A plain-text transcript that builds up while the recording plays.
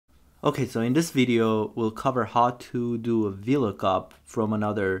Okay, so in this video, we'll cover how to do a VLOOKUP from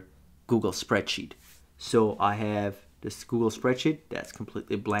another Google spreadsheet. So I have this Google spreadsheet that's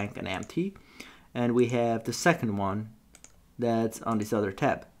completely blank and empty. And we have the second one that's on this other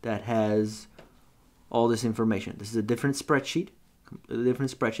tab that has all this information. This is a different spreadsheet, completely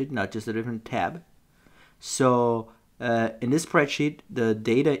different spreadsheet, not just a different tab. So in this spreadsheet, the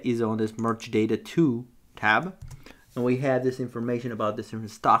data is on this Merge Data To tab. And we have this information about the different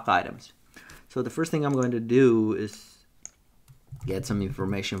stock items. So the first thing I'm going to do is get some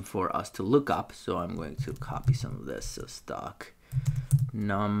information for us to look up. So I'm going to copy some of this. So stock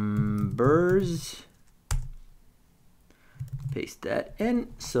numbers, paste that in.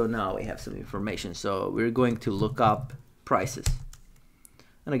 So now we have some information. So we're going to look up prices.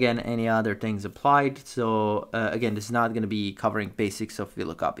 And again, any other things applied. So again, this is not going to be covering basics of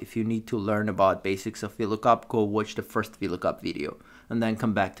VLOOKUP. If you need to learn about basics of VLOOKUP, go watch the first VLOOKUP video and then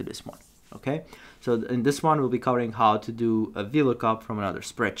come back to this one. Okay, so in this one, we'll be covering how to do a VLOOKUP from another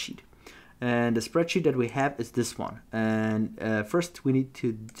spreadsheet. And the spreadsheet that we have is this one. And first we need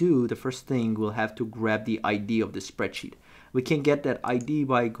to do, the first thing, we'll have to grab the ID of the spreadsheet. We can get that ID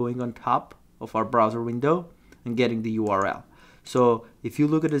by going on top of our browser window and getting the URL. So if you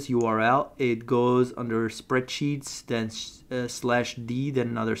look at this URL, it goes under spreadsheets, then /d, then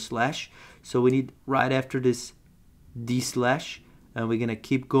another slash. So we need right after this d slash, and we're gonna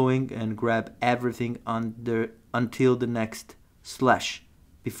keep going and grab everything until the next slash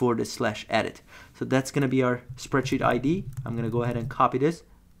before the slash edit. So that's gonna be our spreadsheet ID. I'm gonna go ahead and copy this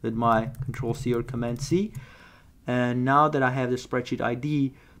with my Control-C or Command-C. And now that I have the spreadsheet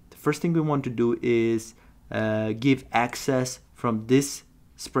ID, the first thing we want to do is give access from this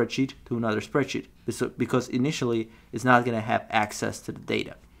spreadsheet to another spreadsheet, because initially it's not going to have access to the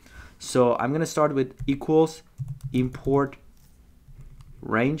data. So I'm going to start with equals import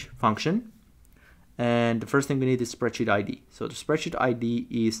range function, and the first thing we need is spreadsheet ID. So the spreadsheet ID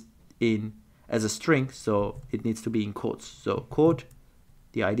is in as a string, so it needs to be in quotes. So quote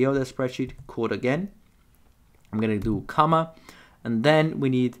the ID of the spreadsheet, quote again. I'm going to do comma, and then we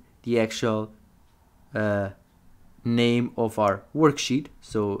need the actual name of our worksheet.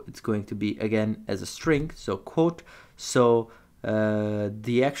 So it's going to be again as a string, so quote. So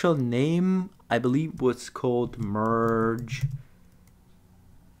the actual name, I believe, was called merge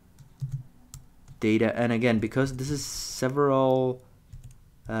data. And again, because this is several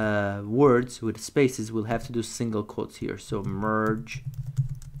words with spaces, we'll have to do single quotes here. So merge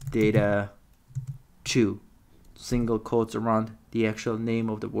data to, single quotes around the actual name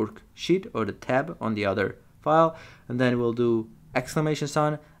of the worksheet or the tab on the other file, and then we'll do exclamation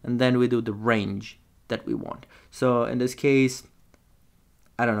sign, and then we do the range that we want. So in this case,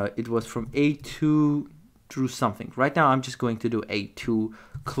 I don't know, it was from A2 through something. Right now I'm just going to do A2,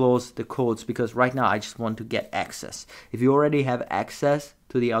 close the quotes, because right now I just want to get access. If you already have access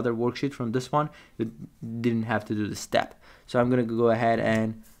to the other worksheet from this one, you didn't have to do the step. So I'm going to go ahead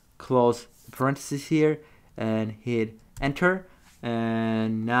and close the parentheses here and hit enter.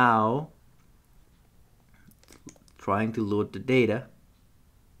 And now trying to load the data.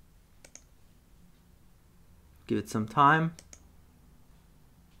 Give it some time.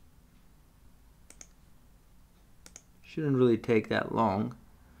 Shouldn't really take that long.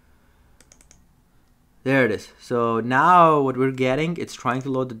 There it is. So now what we're getting, it's trying to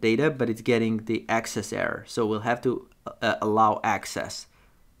load the data, but it's getting the access error. So we'll have to allow access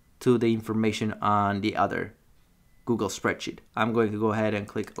to the information on the other Google spreadsheet. I'm going to go ahead and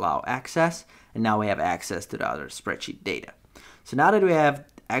click allow access, and now we have access to the other spreadsheet data. So now that we have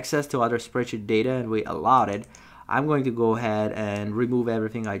access to other spreadsheet data and we allowed it, I'm going to go ahead and remove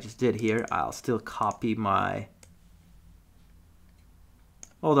everything I just did here. I'll still copy my,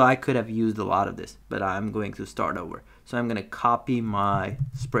 although I could have used a lot of this, but I'm going to start over. So I'm going to copy my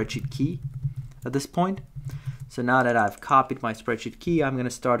spreadsheet key at this point. So now that I've copied my spreadsheet key, I'm going to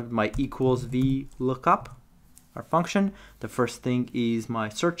start with my equals VLOOKUP, our function. The first thing is my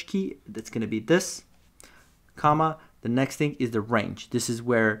search key. That's going to be this, comma. The next thing is the range. This is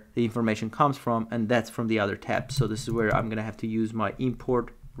where the information comes from, and that's from the other tab. So this is where I'm going to have to use my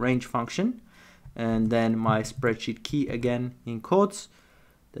import range function, and then my spreadsheet key again in quotes.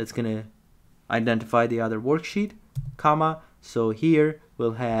 That's going to identify the other worksheet, comma. So here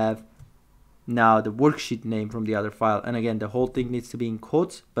we'll have now the worksheet name from the other file, and again the whole thing needs to be in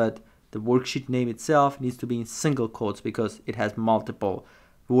quotes, but the worksheet name itself needs to be in single quotes because it has multiple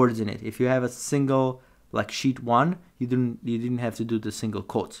words in it. If you have a single, like sheet 1, you didn't have to do the single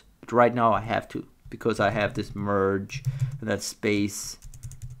quotes. But right now I have to, because I have this merge and that space.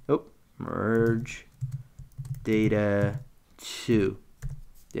 Oh, merge data to.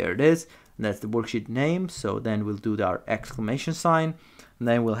 There it is. And that's the worksheet name. So then we'll do our exclamation sign, and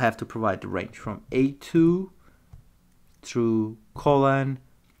then we'll have to provide the range from A2 through colon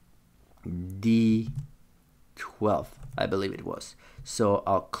D12, I believe it was. So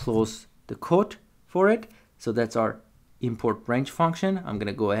I'll close the quote for it. So that's our import range function. I'm going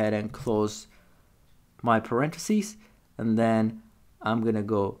to go ahead and close my parentheses, and then I'm going to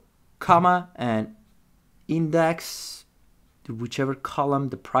go comma and index to whichever column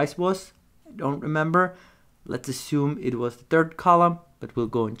the price was. I don't remember. Let's assume it was the third column, but we'll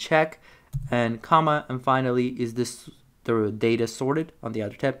go and check. And comma, and finally, is this the data sorted on the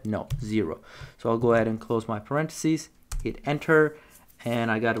other tab? No, 0. So I'll go ahead and close my parentheses, hit enter, and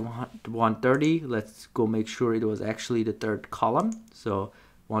I got 130. Let's go make sure it was actually the third column. So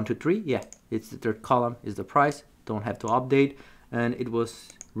 1, 2, 3, yeah, it's the third column is the price. Don't have to update, and it was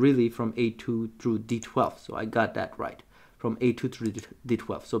really from A2 through D12. So I got that right, from A2 through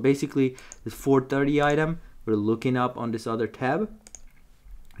D12. So basically, this 430 item, we're looking up on this other tab,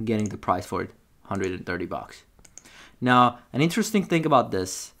 getting the price for it, 130 bucks. Now, an interesting thing about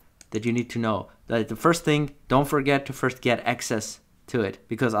this that you need to know, that the first thing, don't forget to first get access to it,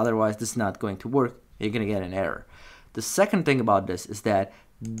 because otherwise this is not going to work. You're going to get an error. The second thing about this is that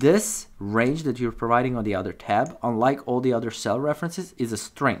this range that you're providing on the other tab, unlike all the other cell references, is a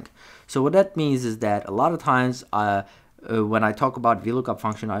string. So what that means is that a lot of times when I talk about VLOOKUP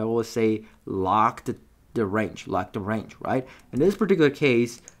function, I always say lock the range, right? In this particular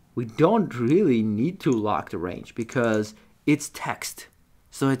case, we don't really need to lock the range because it's text.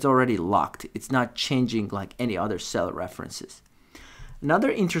 So it's already locked. It's not changing like any other cell references.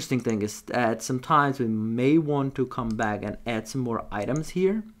 Another interesting thing is that sometimes we may want to come back and add some more items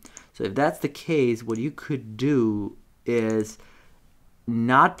here. So if that's the case, what you could do is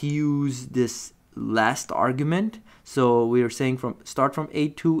not use this last argument. So we are saying start from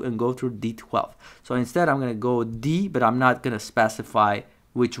A2 and go through D12. So instead I'm going to go D, but I'm not going to specify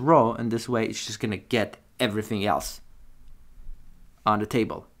which row, and this way it's just going to get everything else on the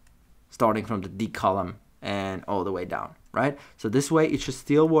table, starting from the D column and all the way down, right? So this way it should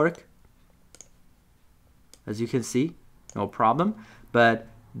still work, as you can see, no problem. But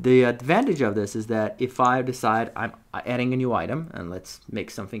the advantage of this is that if I decide I'm adding a new item, and let's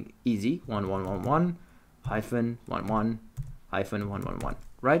make something easy, 1111 hyphen 11 hyphen 111,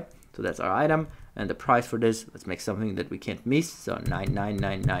 right? So that's our item, and the price for this, let's make something that we can't miss, so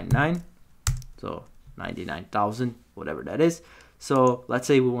 99999, so 99,000, whatever that is. So let's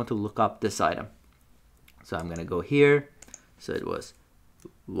say we want to look up this item. So I'm gonna go here. So it was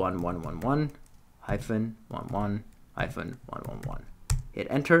 1111 hyphen 11 hyphen 111. Hit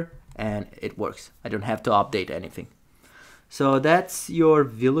enter, and it works. I don't have to update anything. So that's your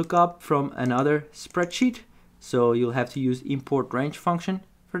VLOOKUP from another spreadsheet. So you'll have to use import range function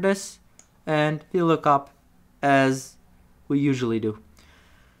for this, and VLOOKUP as we usually do.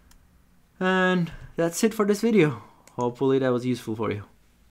 And that's it for this video. Hopefully that was useful for you.